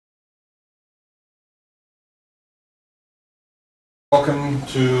Welcome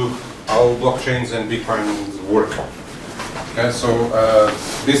to how blockchains and Bitcoins work. Okay, so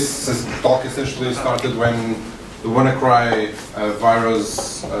this talk essentially started when the WannaCry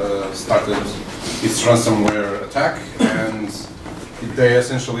virus started its ransomware attack, and they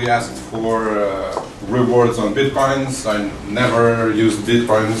essentially asked for rewards on Bitcoins. I never used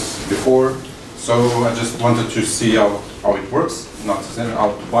Bitcoins before, so I just wanted to see how it works, not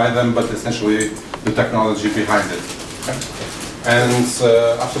how to buy them, but essentially the technology behind it. Okay? And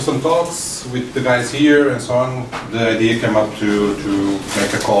after some talks with the guys here and so on, the idea came up to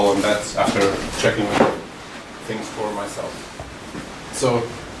make a call on that after checking things for myself. So,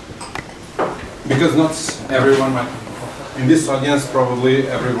 because not everyone might, in this audience probably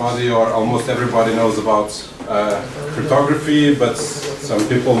everybody or almost everybody knows about cryptography, but some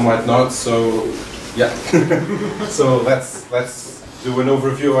people might not, so yeah. So let's do an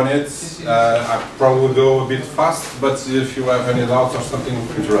overview on it. I'll probably go a bit fast, but if you have any doubts or something,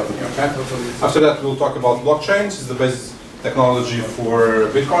 interrupt me, okay? After that, we'll talk about blockchains, it's the basic technology for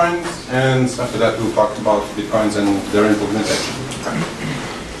Bitcoin, and after that, we'll talk about Bitcoins and their implementation. Okay.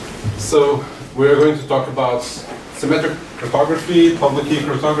 So, we're going to talk about symmetric cryptography, public key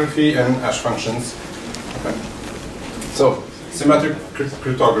cryptography, and hash functions. Okay. So, symmetric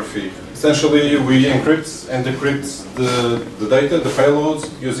cryptography. Essentially, we encrypt and decrypt the data, the payloads,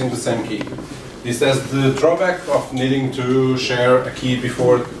 using the same key. This has the drawback of needing to share a key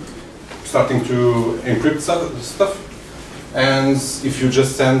before starting to encrypt stuff. And if you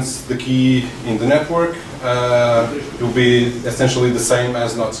just send the key in the network, it will be essentially the same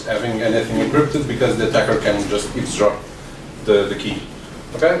as not having anything encrypted, because the attacker can just eavesdrop the key.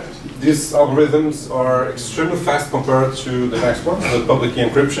 Okay? These algorithms are extremely fast compared to the next one, the public key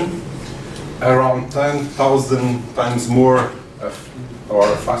encryption. Around 10,000 times more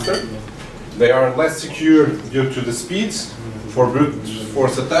or faster. They are less secure due to the speed for brute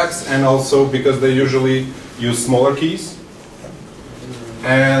force attacks, and also because they usually use smaller keys.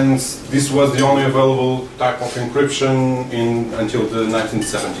 And this was the only available type of encryption until the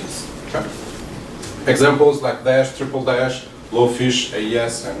 1970s. Okay. Examples like dash, triple dash, blowfish,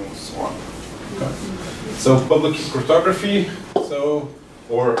 AES, and so on. Okay. So public key cryptography,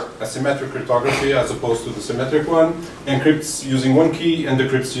 or asymmetric cryptography as opposed to the symmetric one, encrypts using one key and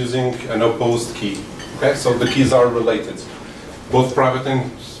decrypts using an opposed key. Okay, so the keys are related. Both private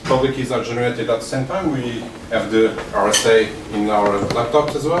and public keys are generated at the same time. We have the RSA in our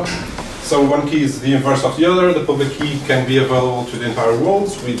laptops as well. So one key is the inverse of the other. The public key can be available to the entire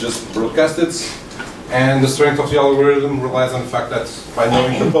world. We just broadcast it. And the strength of the algorithm relies on the fact that by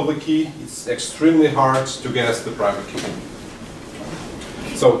knowing the public key, it's extremely hard to guess the private key.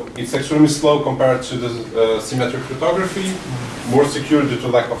 So it's extremely slow compared to the symmetric cryptography, more secure due to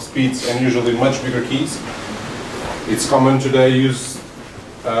lack of speeds and usually much bigger keys. It's common today to use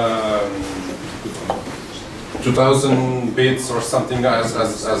 2000 bits or something as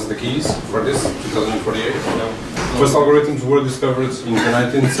the keys for this, 2048. First algorithms were discovered in the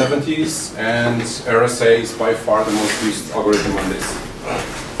 1970s, and RSA is by far the most used algorithm on this.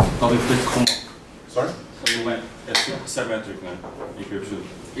 Sorry? So you went symmetric now, encryption.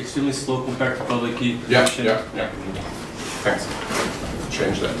 Extremely slow compared to public key Yeah. encryption. Thanks.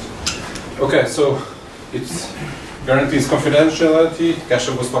 Change that. Okay, so it guarantees confidentiality.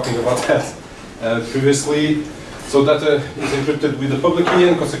 Kasha was talking about that previously. So data is encrypted with the public key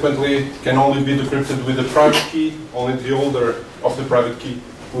and consequently can only be decrypted with the private key. Only the holder of the private key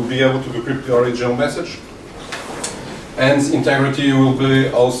will be able to decrypt the original message. And integrity will be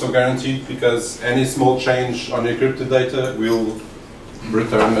also guaranteed, because any small change on encrypted data will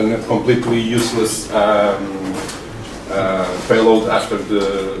return a completely useless payload after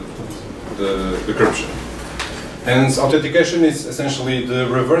the decryption. And authentication is essentially the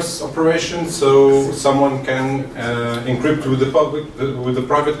reverse operation. So someone can encrypt with the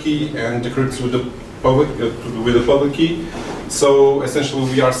private key and decrypt with the public key. So essentially,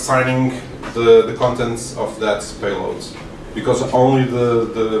 we are signing the contents of that payload, because only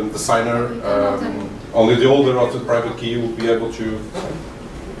the signer, only the holder of the private key will be able to. You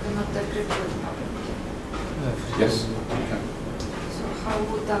cannot decrypt with public key. Yes. Okay. So how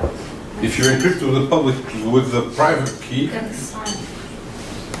would that? If you encrypt with the private key, You can sign.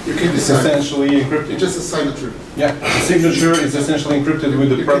 You can it's decide. essentially encrypted. Just a signature. Yeah, the signature is essentially encrypted with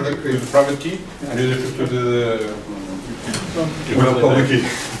the private key, and you decrypt with the public key.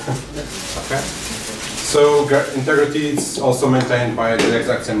 Okay. So integrity is also maintained by the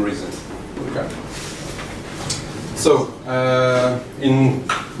exact same reason. Okay. So in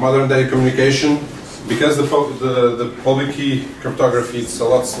modern day communication, because the public key cryptography is a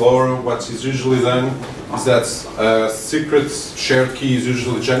lot slower, what is usually done is that a secret shared key is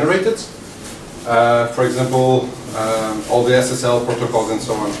usually generated. For example, all the SSL protocols and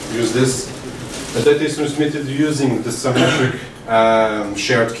so on use this. The data is transmitted using the symmetric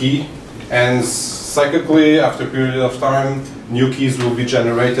shared key, and cyclically, after a period of time, new keys will be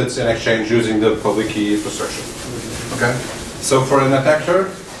generated and exchanged using the public key infrastructure. Okay? So for an attacker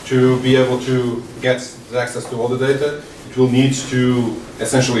to be able to get access to all the data, it will need to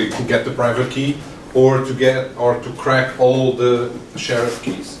essentially get the private key or to crack all the shared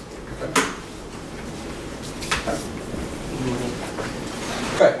keys.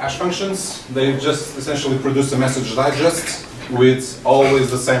 Okay, hash functions, they just essentially produce a message digest with always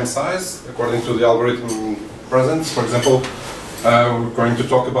the same size according to the algorithm present. For example, we're going to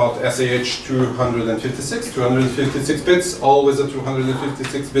talk about SAH 256 bits, always a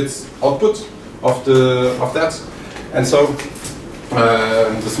 256 bits output of that. And so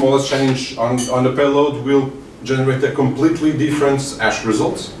the smallest change on the payload will generate a completely different hash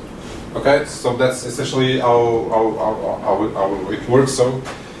result. Okay, so that's essentially how it works. So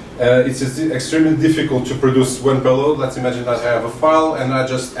it's extremely difficult to produce one payload. Let's imagine that I have a file and I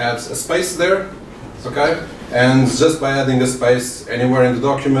just add a space there. Okay, and just by adding a space anywhere in the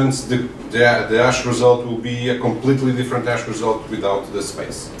documents, the hash result will be a completely different hash result without the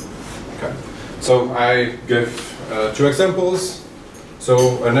space. Okay, so I give two examples.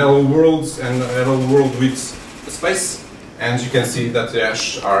 So an hello world and a hello world with a space. And you can see that the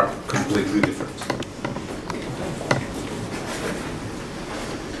hash are completely different.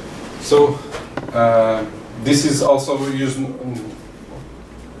 So this is also used.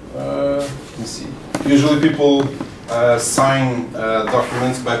 Let me see. Usually people sign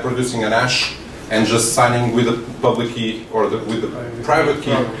documents by producing an hash and just signing with the public key or with the private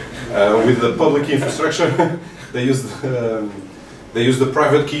key with the public key infrastructure. They use the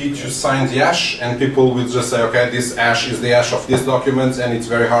private key to sign the hash, and people will just say, okay, this hash is the hash of this document, and it's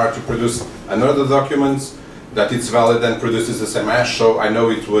very hard to produce another document that it's valid and produces the same hash, so I know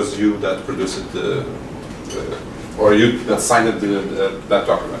it was you that produced or you that signed that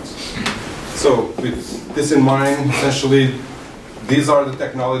document. So with this in mind, essentially, these are the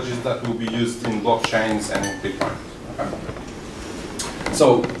technologies that will be used in blockchains and in Bitcoin. Okay.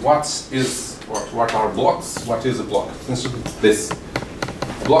 So what are blocks? What is a block? This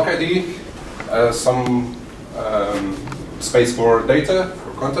block ID, some space for data,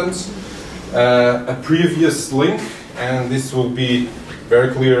 for contents, a previous link, and this will be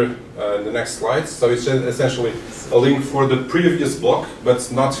very clear in the next slides. So it's essentially a link for the previous block, but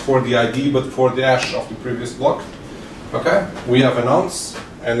not for the ID, but for the hash of the previous block. Okay, we have a nonce,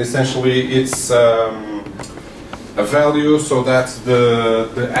 and essentially it's a value so that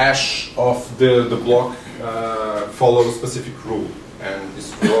the hash of the block follows a specific rule, and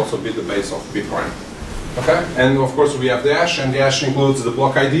this will also be the base of Bitcoin. Okay, and of course we have the hash, and the hash includes the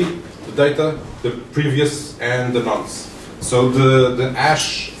block ID, the data, the previous, and the nonce. So the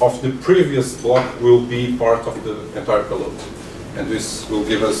hash of the previous block will be part of the entire payload, and this will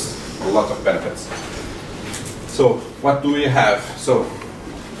give us a lot of benefits. So what do we have? So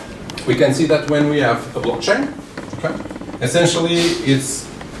we can see that when we have a blockchain, okay, essentially it's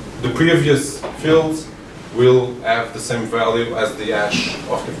the previous field will have the same value as the hash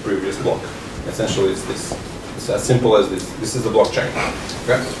of the previous block. Essentially it's this. It's as simple as this. This is the blockchain.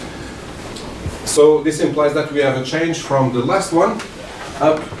 Okay? So this implies that we have a change from the last one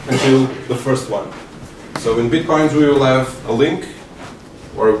up until the first one. So in Bitcoins we will have a link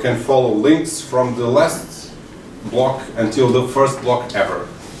where we can follow links from the last block until the first block ever.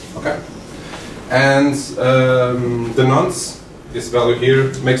 Okay? And the nonce, this value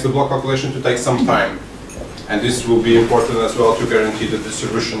here, makes the block calculation to take some time. And this will be important as well to guarantee the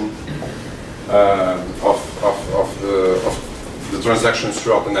distribution of the transactions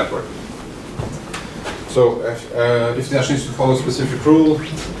throughout the network. So if the hash needs to follow a specific rule,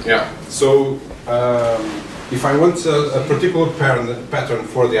 yeah. So if I want a particular pattern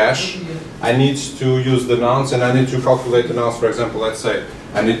for the hash, I need to use the nonce, and I need to calculate the nonce. For example, let's say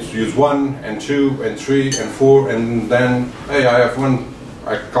I need to use 1 and 2 and 3 and 4, and then hey, I have one.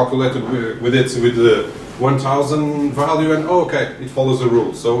 I calculated with the 1000 value, and oh, okay, it follows the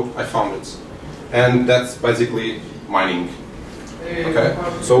rule. So I found it, and that's basically mining. Okay,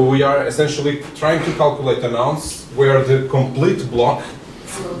 so we are essentially trying to calculate a nonce where the complete block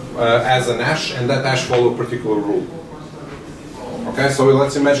has an hash, and that hash follows a particular rule. Okay, so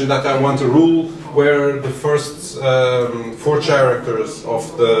let's imagine that I want a rule where the first 4 characters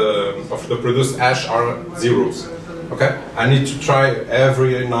of the produced hash are zeros. Okay, I need to try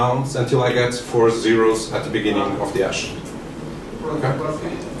every nonce until I get 4 zeros at the beginning of the hash. Okay,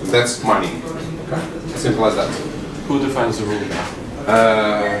 that's mining. Okay, simple as that. Who defines the rule?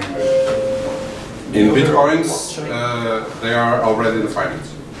 In bitcoins, they are already defined.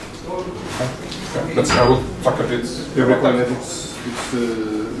 Okay. But I will talk a bit. Every about time that. that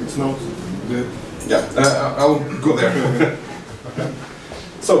it's not that. Yeah, I'll go there. Okay.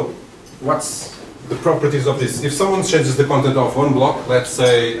 So, what's the properties of this? If someone changes the content of one block, let's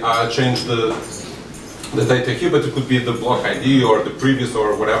say I change the data here, but it could be the block ID or the previous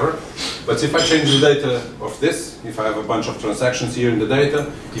or whatever. But if I change the data of this, if I have a bunch of transactions here in the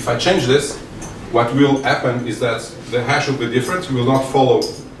data, if I change this, what will happen is that the hash will be different. It will not follow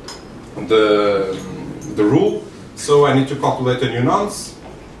the rule. So I need to calculate a new nonce.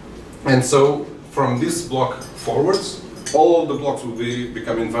 And so from this block forwards, all of the blocks will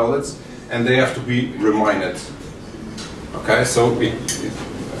become invalid, and they have to be reminded. Okay, so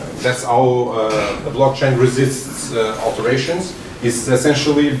that's how a blockchain resists alterations. It's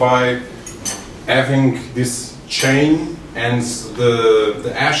essentially by having this chain and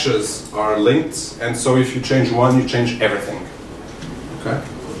the hashes are linked, and so if you change one, you change everything. Okay.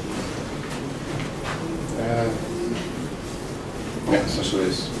 Yeah, essentially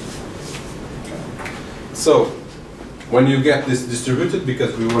is. Okay. So when you get this distributed,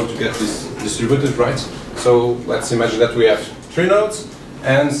 because we want to get this distributed, right? So let's imagine that we have 3 nodes,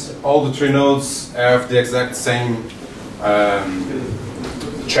 and all the 3 nodes have the exact same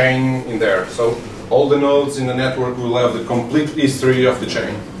chain in there. So all the nodes in the network will have the complete history of the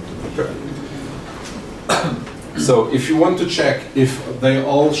chain. Okay. So if you want to check if they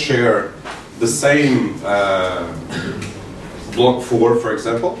all share the same block 4, for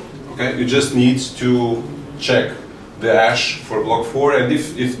example, okay, you just need to check the hash for block 4, and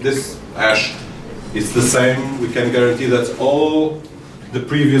if this hash is the same, we can guarantee that all the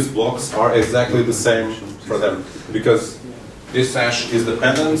previous blocks are exactly the same for them, because this hash is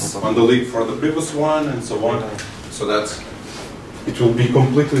dependent on the leak for the previous one, and so on, so that it will be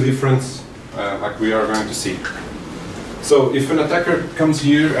completely different, like we are going to see. So if an attacker comes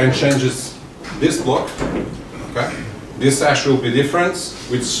here and changes this block, okay, this hash will be different,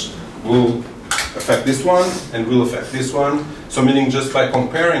 which will affect this one and will affect this one. So meaning just by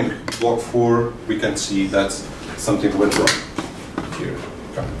comparing block 4, we can see that something went wrong here.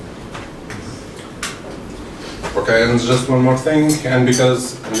 Okay. Okay, and just one more thing, and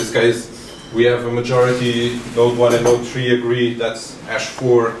because in this case we have a majority, node 1 and node 3 agree that hash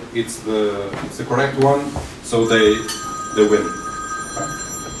 4 it's the correct one, so they win. Okay.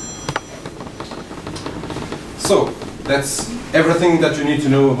 So that's everything that you need to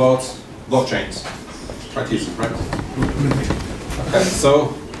know about blockchains. Quite easy, right? Okay,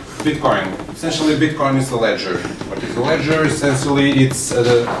 so Bitcoin. Essentially, Bitcoin is a ledger. What is a ledger? Essentially, it's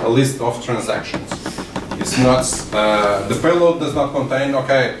a list of transactions. It's not, the payload does not contain,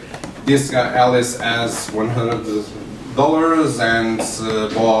 okay, this guy Alice has $100 and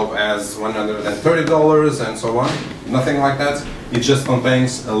Bob has $130 and so on. Nothing like that. It just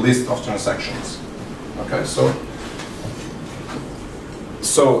contains a list of transactions. Okay, so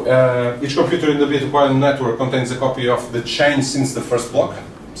each computer in the Bitcoin network contains a copy of the chain since the first block.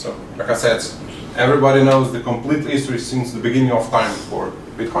 So, like I said, everybody knows the complete history since the beginning of time for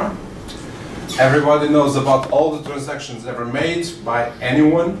Bitcoin. Everybody knows about all the transactions ever made by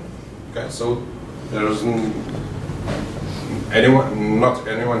anyone. Okay, so there's not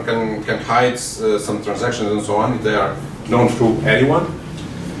anyone can hide some transactions and so on. They are known to anyone.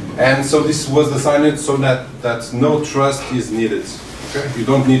 And so this was designed so that no trust is needed. Okay? You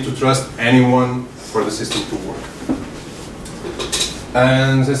don't need to trust anyone for the system to work.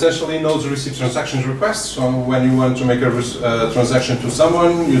 And essentially, nodes receive transaction requests. So when you want to make a transaction to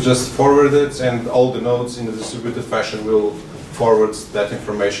someone, you just forward it, and all the nodes in a distributed fashion will forward that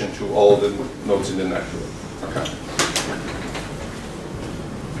information to all the nodes in the network. Okay.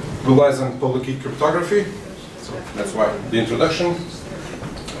 Relies on public key cryptography. So that's why the introduction.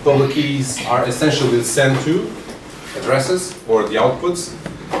 Public keys are essentially sent to addresses or the outputs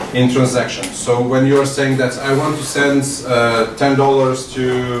in transactions. So when you are saying that I want to send $10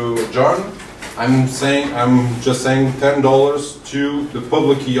 to John, I'm just saying $10 to the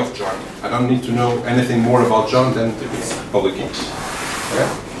public key of John. I don't need to know anything more about John than its public key. Okay?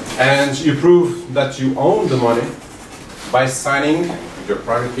 And you prove that you own the money by signing your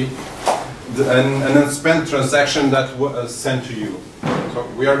private key an unspent transaction that was sent to you. So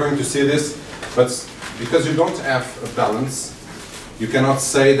we are going to see this, but because you don't have a balance, you cannot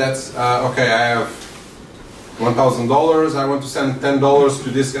say that, okay, I have $1,000, I want to send $10 to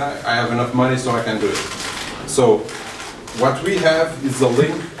this guy, I have enough money so I can do it. So what we have is a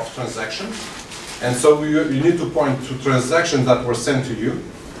link of transactions, and so you need to point to transactions that were sent to you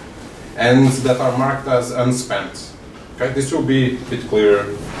and that are marked as unspent. Okay, this will be a bit clearer.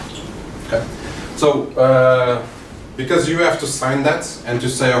 Okay, so because you have to sign that and to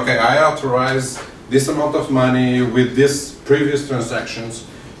say, okay, I authorize this amount of money with this previous transactions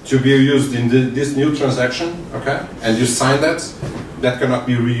to be used in this new transaction, okay, and you sign that, that cannot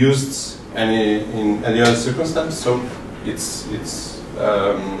be reused in any other circumstance. So it's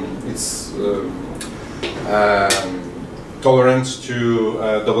tolerant to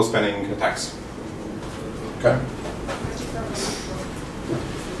double spending attacks. Okay.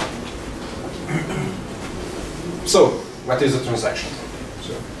 So, what is a transaction?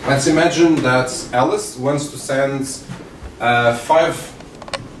 So, let's imagine that Alice wants to send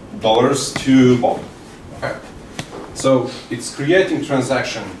 $5 to Bob. Okay. So it's creating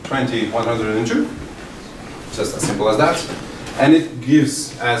transaction 20102, just as simple as that, and it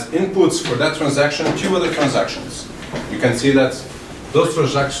gives as inputs for that transaction 2 other transactions. You can see that those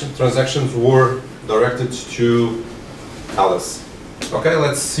transactions were directed to Alice. Okay,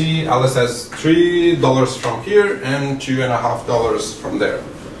 let's see. Alice has $3 from here and $2.50 from there.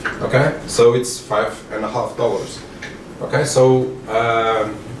 Okay, so it's $5.50. Okay, so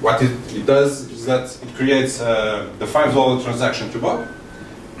what it does is that it creates the $5 transaction to Bob,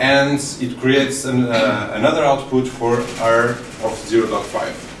 and it creates another output for R of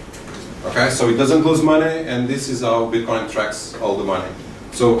 0.5. Okay, so it doesn't lose money, and this is how Bitcoin tracks all the money.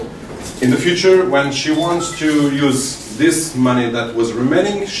 So in the future, when she wants to use this money that was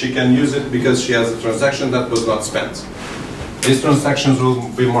remaining, she can use it because she has a transaction that was not spent. These transactions will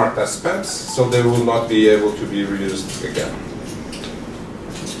be marked as spent, so they will not be able to be reused again.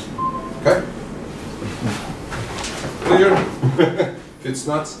 Okay? Clear? If it's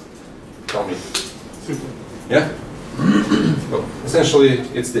not, tell me. Yeah? Well, essentially,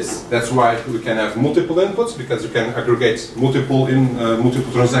 it's this. That's why we can have multiple inputs, because you can aggregate multiple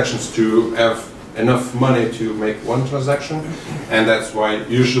transactions to have enough money to make one transaction, and that's why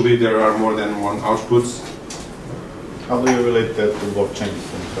usually there are more than one outputs. How do you relate that to blockchain?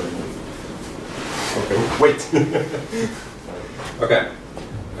 Okay, wait. Okay,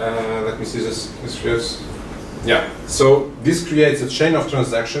 let me see this first. Yeah, so this creates a chain of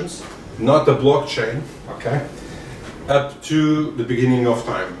transactions, not a blockchain, okay, up to the beginning of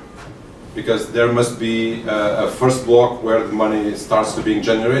time. Because there must be a first block where the money starts to being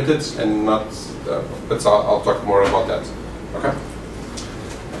generated, and not, but I'll talk more about that, okay?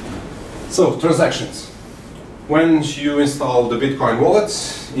 So, transactions. When you install the Bitcoin wallet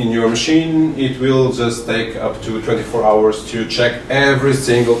in your machine, it will just take up to 24 hours to check every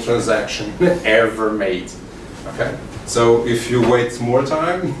single transaction ever made. Okay? So if you wait more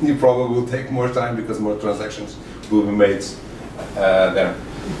time, you probably will take more time because more transactions will be made there.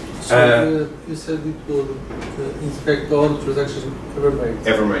 So you said it will inspect all the transactions ever made?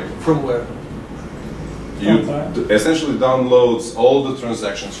 Ever made. From where? You essentially downloads all the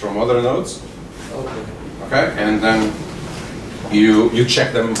transactions from other nodes. Okay. Okay, and then you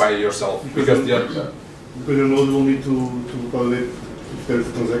check them by yourself because the because your node will need to validate if there is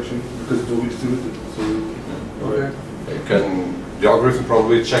a transaction because it will be distributed. So Okay. the algorithm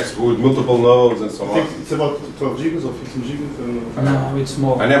probably checks with multiple nodes and so I on. think it's about 12 gigas or 15 gigas. No, it's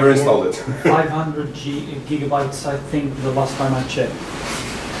more. I never installed it. 500 gigabytes, I think, the last time I checked.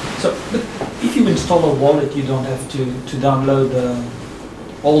 So, but if you install a wallet, you don't have to download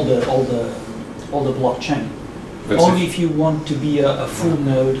all the blockchain. That's Only it. if you want to be a full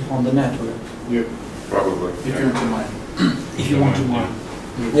node on the network. Yeah. Probably. If you want to mine. If you want to mine.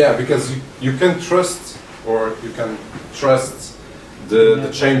 Yeah, because you can trust, or you can trust the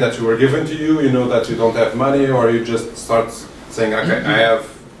chain that you were given to you. You know that you don't have money, or you just start saying, okay,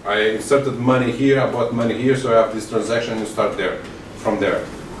 I inserted money here, I bought money here, so I have this transaction. You start there, from there.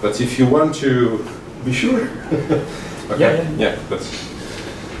 But if you want to be sure, okay, yeah, but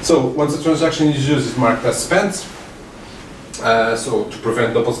so once the transaction is used, it's marked as spent. So to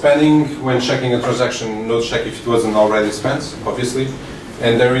prevent double spending, when checking a transaction, no check if it wasn't already spent, obviously.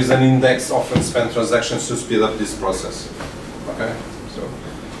 And there is an index of unspent transactions to speed up this process. Okay, so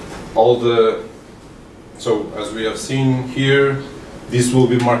so as we have seen here, this will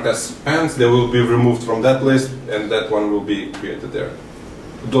be marked as spent. They will be removed from that list, and that one will be created there.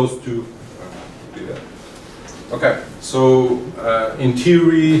 Those two do that. Okay, so in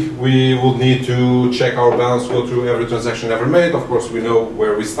theory, we will need to check our balance, go through every transaction ever made. Of course, we know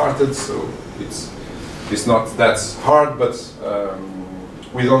where we started, so it's not that hard, but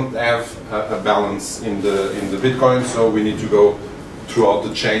we don't have a balance in the Bitcoin, so we need to go throughout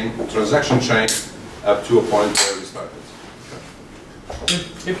the chain, transaction chain, up to a point where we started.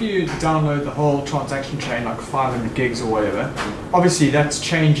 If you download the whole transaction chain, like 500 gigs or whatever, obviously that's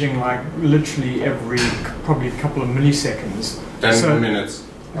changing like literally every probably a couple of milliseconds. 10 minutes.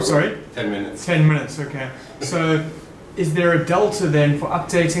 I'm sorry? 10 minutes. 10 minutes, okay. So is there a delta then for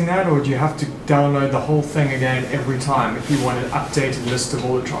updating that, or do you have to download the whole thing again every time if you want an updated list of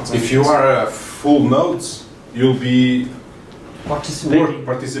all the transactions? If you are a full node, you'll be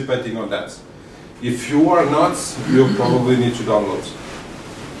Participating. on that. If you are not, you'll probably need to download.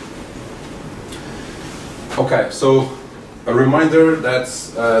 Okay, so a reminder that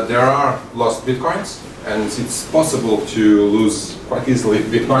there are lost bitcoins, and it's possible to lose quite easily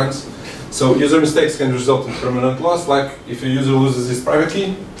bitcoins. So user mistakes can result in permanent loss, like if a user loses his private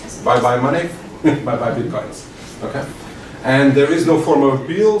key, bye-bye money, bye-bye bitcoins. Okay? And there is no form of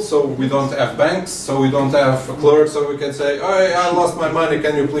appeal, so we don't have banks, so we don't have a clerk, so we can say, oh, I lost my money,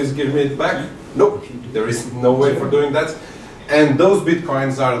 can you please give me it back? Nope, there is no way for doing that. And those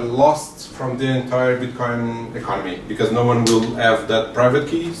bitcoins are lost from the entire Bitcoin economy, because no one will have that private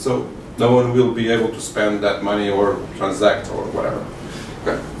key, so no one will be able to spend that money or transact or whatever.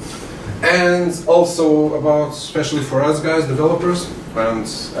 Okay. And also about, especially for us guys, developers,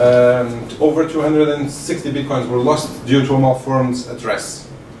 and over 260 bitcoins were lost due to a malformed address.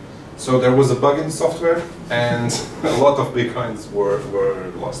 So there was a bug in the software, and a lot of bitcoins were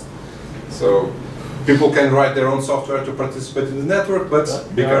lost. So people can write their own software to participate in the network, but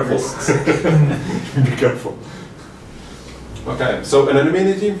be careful. Be careful. Okay, so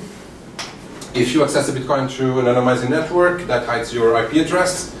anonymity. If you access a Bitcoin through an anonymizing network that hides your IP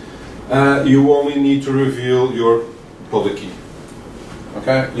address, you only need to reveal your public key.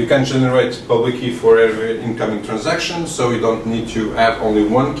 Okay, you can generate public key for every incoming transaction, so you don't need to have only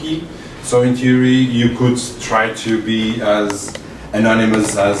one key. So in theory, you could try to be as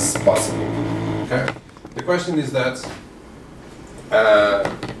anonymous as possible. Okay. The question is that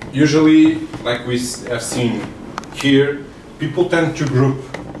usually, like we have seen here, people tend to group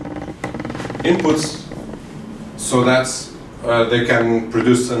inputs so that they can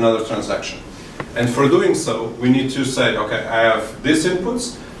produce another transaction. And for doing so, we need to say, okay, I have these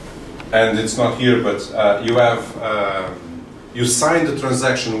inputs, and it's not here, but you sign the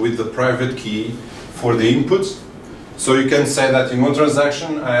transaction with the private key for the input. So you can say that in one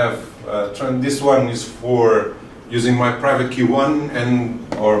transaction, I have this one is for using my private key 1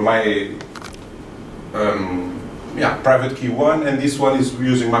 or my private key 1, and this one is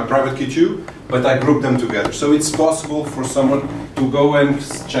using my private key 2, but I group them together. So it's possible for someone to go and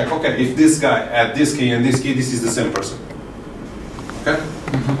check, okay, if this guy had this key and this key, this is the same person. Okay?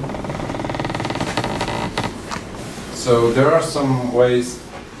 Mm-hmm. So there are some ways.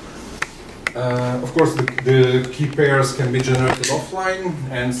 Of course, the key pairs can be generated offline,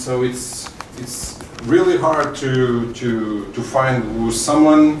 and so it's really hard to find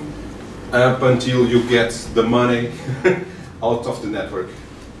someone up until you get the money out of the network.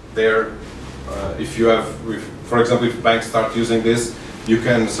 There, if you have, for example, if banks start using this, you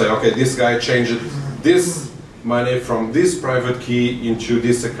can say, okay, this guy changed this money from this private key into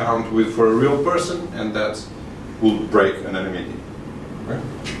this account for a real person, and that will break anonymity. Okay?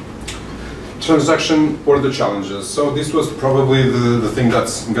 Transaction or the challenges. So this was probably the thing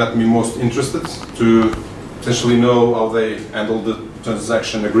that's got me most interested, to essentially know how they handle the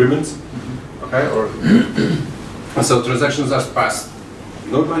transaction agreements. Okay, and so transactions are passed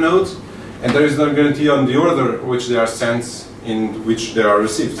node by node, and there is no guarantee on the order which they are sent in which they are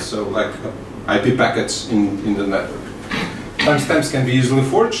received. So like IP packets in the network. Timestamps can be easily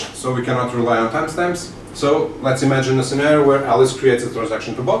forged, so we cannot rely on timestamps. So let's imagine a scenario where Alice creates a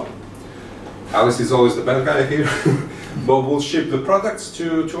transaction to Bob. Alice is always the bad guy here. Bob will ship the products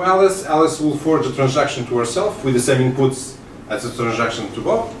to Alice. Alice will forge a transaction to herself with the same inputs as a transaction to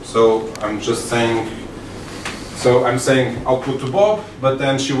Bob. So I'm just saying, I'm saying output to Bob, but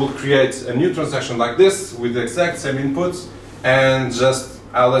then she will create a new transaction like this with the exact same inputs and just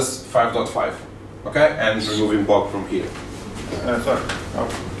Alice 5.5, okay, and removing Bob from here. Sorry, how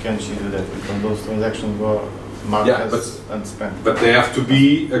can she do that? Because those transactions were marked as unspent. But they have to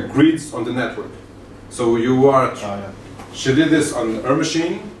be agreed on the network. So you are, she did this on her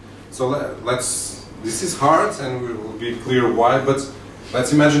machine, so this is hard and we will be clear why, but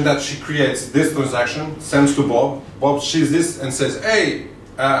let's imagine that she creates this transaction, sends to Bob, Bob sees this and says, hey,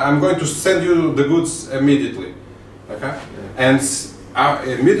 I'm going to send you the goods immediately, okay? And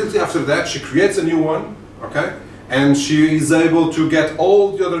immediately after that, she creates a new one, okay? And she is able to get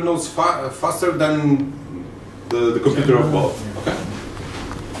all the other nodes faster than the computer of Bob, okay?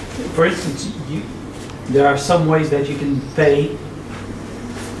 For instance, there are some ways that you can pay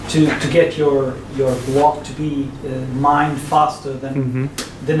to get your block to be mined faster than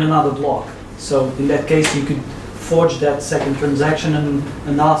another block. So in that case, you could forge that second transaction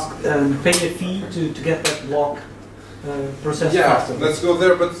and ask pay a fee to get that block processed faster. Yeah, let's go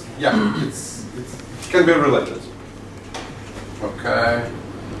there. But yeah, it can be related. Okay.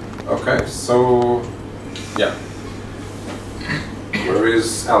 Okay. So yeah. Where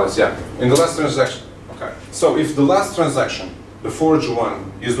is Alice? Yeah, in the last transaction. Okay. So if the last transaction, the forged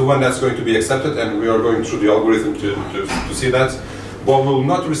one, is the one that's going to be accepted, and we are going through the algorithm to see that, Bob will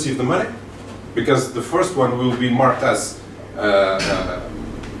not receive the money, because the first one will be marked as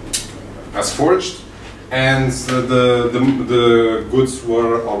forged, and the goods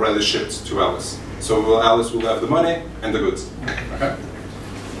were already shipped to Alice. So Alice will have the money and the goods. Okay.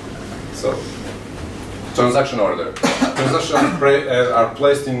 So transaction order. Transactions are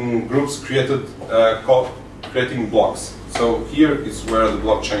placed in groups created creating blocks. So here is where the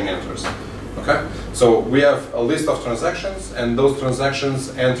blockchain enters. Okay. So we have a list of transactions, and those transactions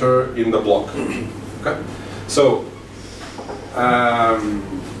enter in the block. Okay. So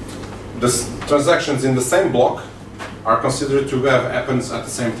the transactions in the same block are considered to have happened at the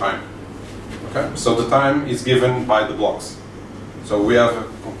same time. Okay. So the time is given by the blocks. So we have a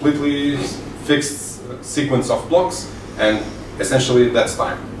completely fixed sequence of blocks, and essentially that's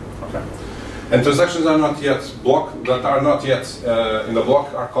time. Okay. And transactions are not yet in the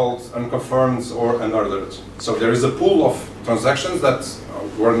block are called unconfirmed or unordered. So there is a pool of transactions that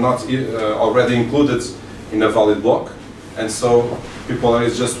were not already included in a valid block, and so people are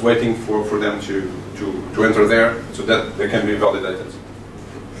just waiting for them to enter there so that they can be validated.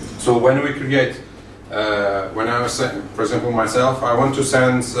 So when we create, when I was saying, for example, myself, I want to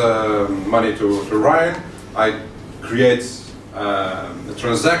send money to Ryan, I create a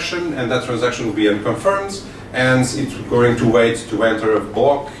transaction, and that transaction will be unconfirmed, and it's going to wait to enter a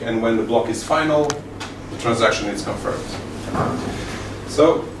block, and when the block is final, the transaction is confirmed.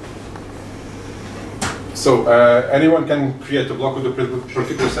 So anyone can create a block with a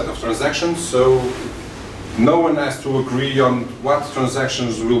particular set of transactions, so no one has to agree on what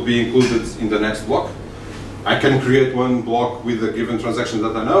transactions will be included in the next block. I can create one block with a given transaction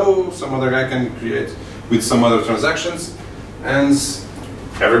that I know, some other guy can create with some other transactions, and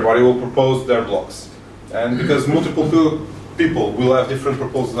everybody will propose their blocks. And because multiple people will have different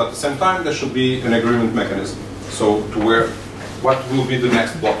proposals at the same time, there should be an agreement mechanism. So what will be the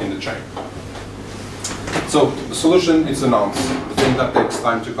next block in the chain. So the solution is a nonce, the thing that takes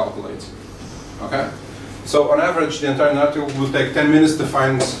time to calculate. Okay? So on average, the entire network will take 10 minutes to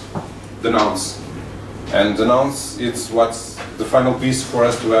find the nonce. And the nonce is what's the final piece for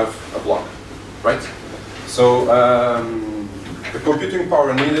us to have a block, right? So the computing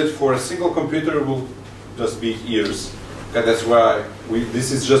power needed for a single computer will just be years. Okay, that's why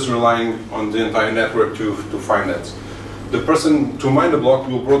this is just relying on the entire network to find that. The person to mine the block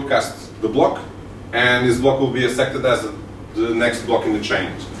will broadcast the block, and this block will be accepted as the next block in the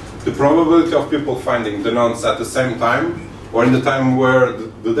chain. The probability of people finding the nonce at the same time, or in the time where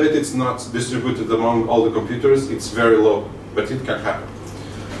the data is not distributed among all the computers, it's very low, but it can happen.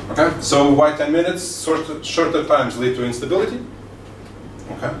 Okay, so why 10 minutes? Shorter times lead to instability,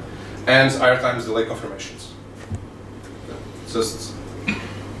 okay, and higher times delay confirmations. Just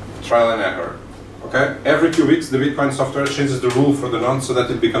trial and error. Okay, every 2 weeks the Bitcoin software changes the rule for the nonce so that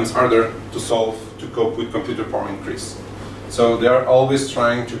it becomes harder to solve to cope with computer power increase. So they are always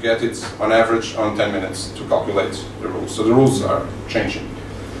trying to get it on average on 10 minutes to calculate the rules. So the rules are changing.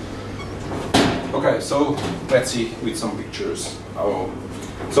 Okay, so let's see with some pictures.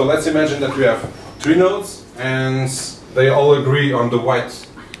 So let's imagine that we have 3 nodes and they all agree on the white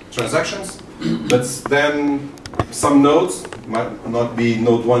transactions, but then some nodes, might not be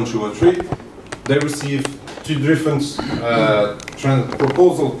node 1, 2, or 3, they receive 2 different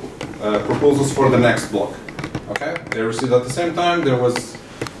proposals for the next block. Okay, they received at the same time. There was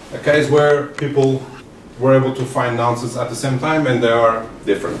a case where people were able to find nonces at the same time, and they are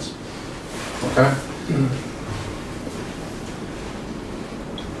different. Okay.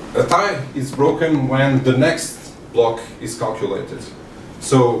 A tie is broken when the next block is calculated.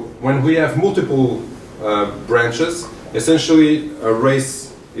 So when we have multiple branches, essentially a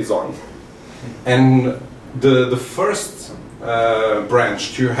race is on, and the first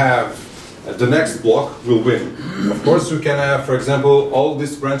branch to have the next block will win. Of course, we can have, for example, all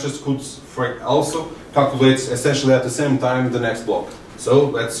these branches could also calculate essentially at the same time the next block. So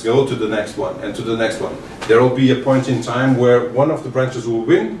let's go to the next one and to the next one. There will be a point in time where one of the branches will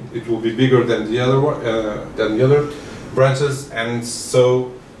win. It will be bigger than the other branches, and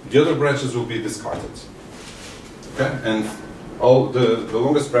so the other branches will be discarded. Okay, and the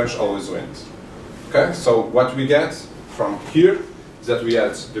longest branch always wins. Okay, so what we get from here is that we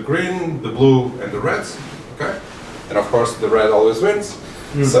add the green, the blue, and the red. Okay, and of course the red always wins.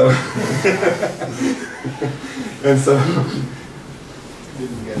 So and so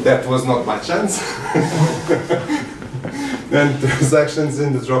that was not by chance. And transactions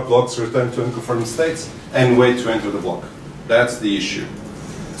in the drop blocks return to unconfirmed states and wait to enter the block. That's the issue.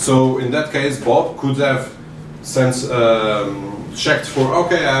 So in that case, Bob could have checked for,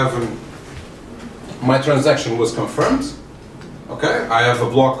 okay, my transaction was confirmed. Okay, I have a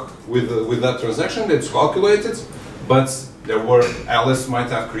block with that transaction that's calculated, but Alice might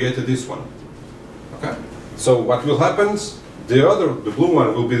have created this one. Okay, so what will happen? The blue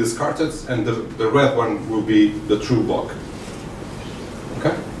one will be discarded, and the red one will be the true block.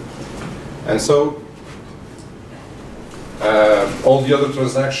 Okay, and so all the other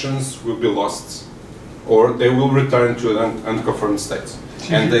transactions will be lost, or they will return to an unconfirmed state,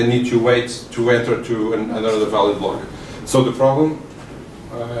 and they need to wait to enter to another valid block. So the problem,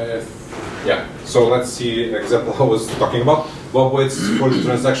 so let's see an example I was talking about. Bob waits for the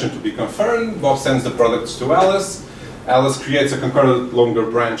transaction to be confirmed. Bob sends the product to Alice. Alice creates a concurrent longer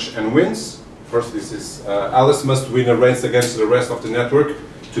branch and wins. First, this is Alice must win a race against the rest of the network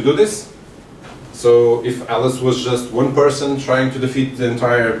to do this. So if Alice was just one person trying to defeat the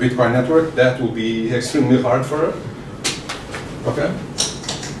entire Bitcoin network, that would be extremely hard for her. Okay.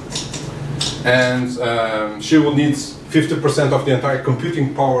 And she will need 50% of the entire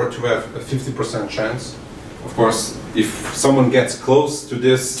computing power to have a 50% chance. Of course, if someone gets close to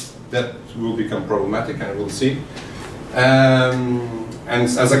this, that will become problematic, and we'll see. And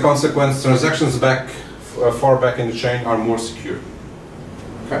as a consequence, transactions far back in the chain are more secure.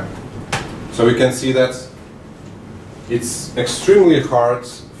 Okay. So we can see that it's extremely hard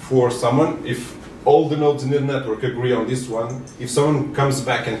for someone, if all the nodes in the network agree on this one, if someone comes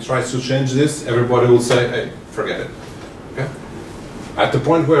back and tries to change this, everybody will say, hey, forget it. Okay? At the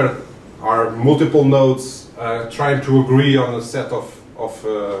point where are multiple nodes trying to agree on a set of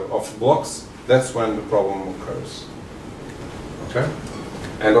blocks, that's when the problem occurs. Okay?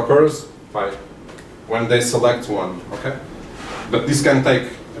 And occurs by when they select one. Okay? But this can take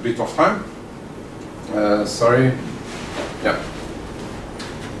a bit of time. Sorry. Yeah.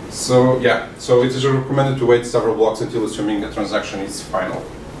 So it is recommended to wait several blocks until assuming a transaction is final.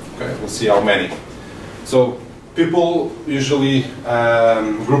 Okay, we'll see how many. So people usually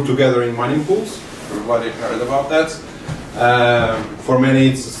group together in mining pools. Everybody heard about that. For many,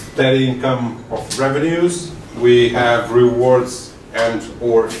 it's a steady income of revenues. We have rewards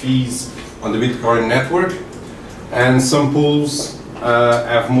and/or fees on the Bitcoin network, and some pools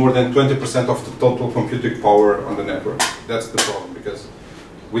have more than 20% of the total computing power on the network. That's the problem, because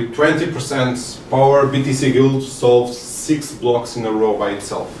with 20% power, BTC Guild solves 6 blocks in a row by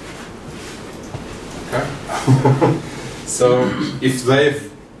itself. Okay? So if they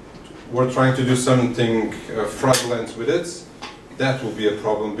were trying to do something fraudulent with it, that will be a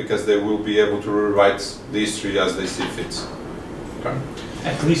problem, because they will be able to rewrite the history as they see fit. Okay?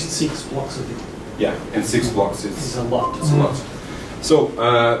 At least 6 blocks of it. Yeah, and 6 blocks is a lot. It's a lot. So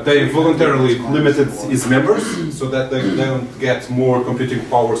they voluntarily limited his members so that they don't get more computing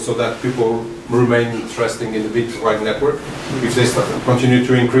power, so that people remain trusting in the Bitcoin network. If they continue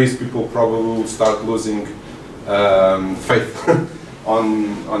to increase, people probably will start losing faith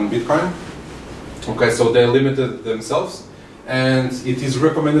on Bitcoin. Okay, so they limited themselves, and it is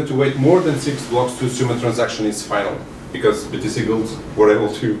recommended to wait more than 6 blocks to assume a transaction is final, because BTC Guild were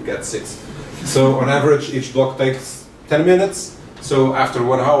able to get 6. So on average, each block takes 10 minutes. So after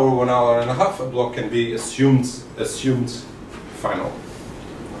 1 hour, 1 hour and a half, a block can be assumed final.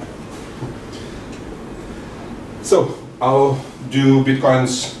 So how do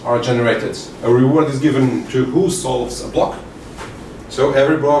Bitcoins are generated? A reward is given to who solves a block. So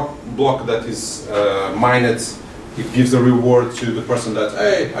every block that is mined, it gives a reward to the person that,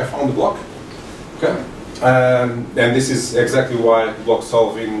 hey, I found the block. Okay. And this is exactly why block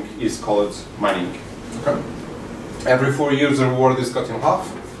solving is called mining. Okay. Every 4 years, the reward is cut in half.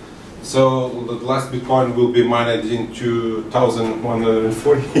 So the last Bitcoin will be mined in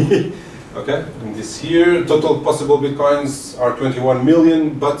 2140. Okay, in this year, total possible Bitcoins are 21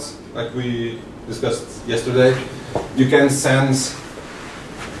 million. But like we discussed yesterday, you can send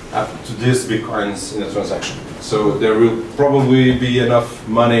up to these Bitcoins in a transaction. So there will probably be enough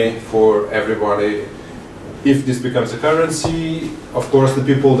money for everybody if this becomes a currency. Of course, the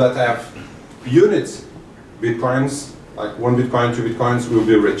people that have unit Bitcoins, like 1 Bitcoin, 2 Bitcoins, will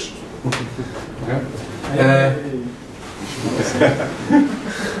be rich. Okay.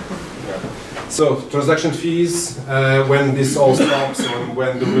 So transaction fees, when this all stops, or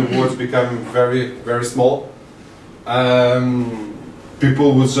when the rewards become very, very small,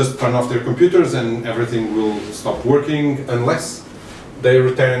 people will just turn off their computers and everything will stop working unless they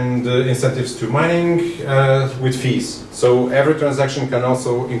return the incentives to mining with fees. So every transaction can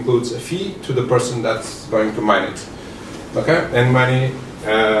also include a fee to the person that's going to mine it. Okay, and mining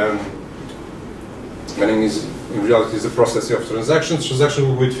is in reality is a process of transactions.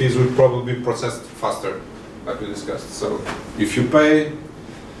 Transactions with fees will probably be processed faster, like we discussed. So if you pay,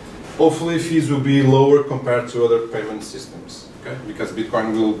 hopefully fees will be lower compared to other payment systems. Okay, because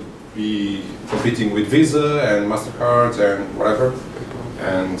Bitcoin will be competing with Visa and MasterCard and whatever,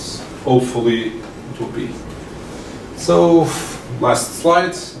 and hopefully it will be. So last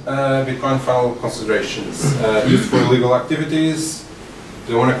slide, Bitcoin final considerations. Used for illegal activities.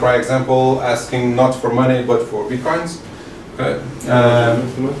 The WannaCry example, asking not for money but for Bitcoins. Okay.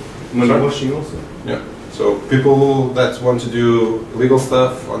 Money washing also. Yeah. So people that want to do illegal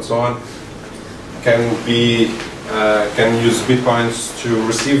stuff and so on can use Bitcoins to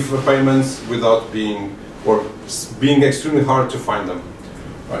receive payments without being extremely hard to find them.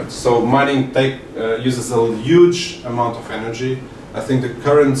 Right. So mining uses a huge amount of energy. I think the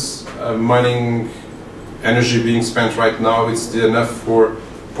current mining energy being spent right now is enough for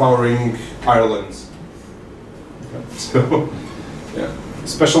powering Ireland. Okay. So, yeah.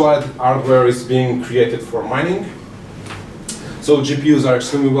 Specialized hardware is being created for mining. So GPUs are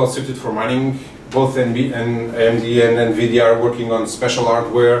extremely well suited for mining. Both AMD and NVIDIA are working on special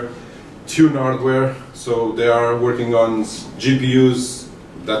hardware, tuned hardware. So they are working on GPUs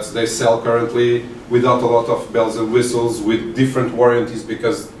that they sell currently without a lot of bells and whistles, with different warranties,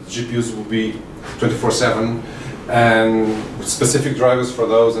 because GPUs will be 24/7 and specific drivers for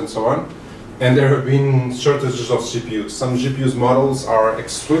those and so on. And there have been shortages of GPUs. Some GPUs models are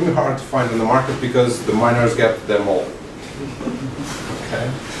extremely hard to find in the market because the miners get them all. Okay.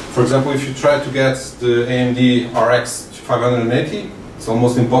 For example, if you try to get the AMD RX 580, it's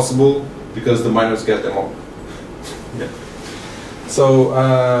almost impossible because the miners get them all. Yeah. So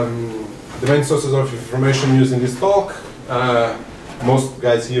the main sources of information used in this talk, most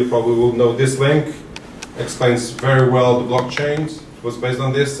guys here probably will know this link, explains very well the blockchain. It was based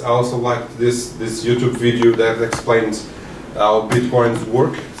on this. I also liked this YouTube video that explains how Bitcoins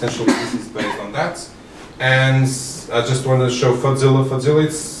work. Essentially, this is based on that. And I just wanted to show Fudzilla. Fudzilla,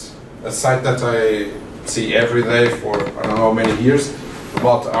 it's a site that I see every day for I don't know how many years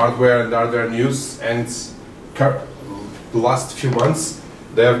about hardware and hardware news. And the last few months,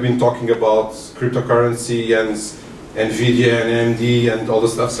 they have been talking about cryptocurrency and NVIDIA and AMD and all the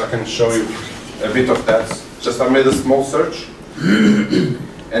stuff. So I can show you a bit of that. Just I made a small search.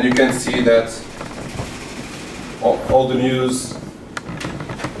 And you can see that all the news,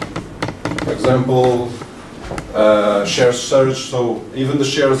 for example, share surge, so even the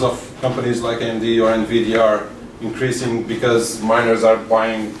shares of companies like AMD or NVIDIA are increasing because miners are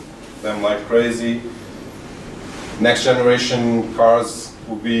buying them like crazy. Next generation cars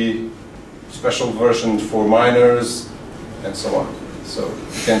will be special versions for miners and so on. So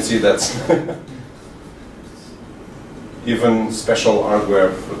you can see that. Even special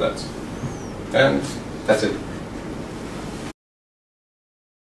hardware for that. And that's it.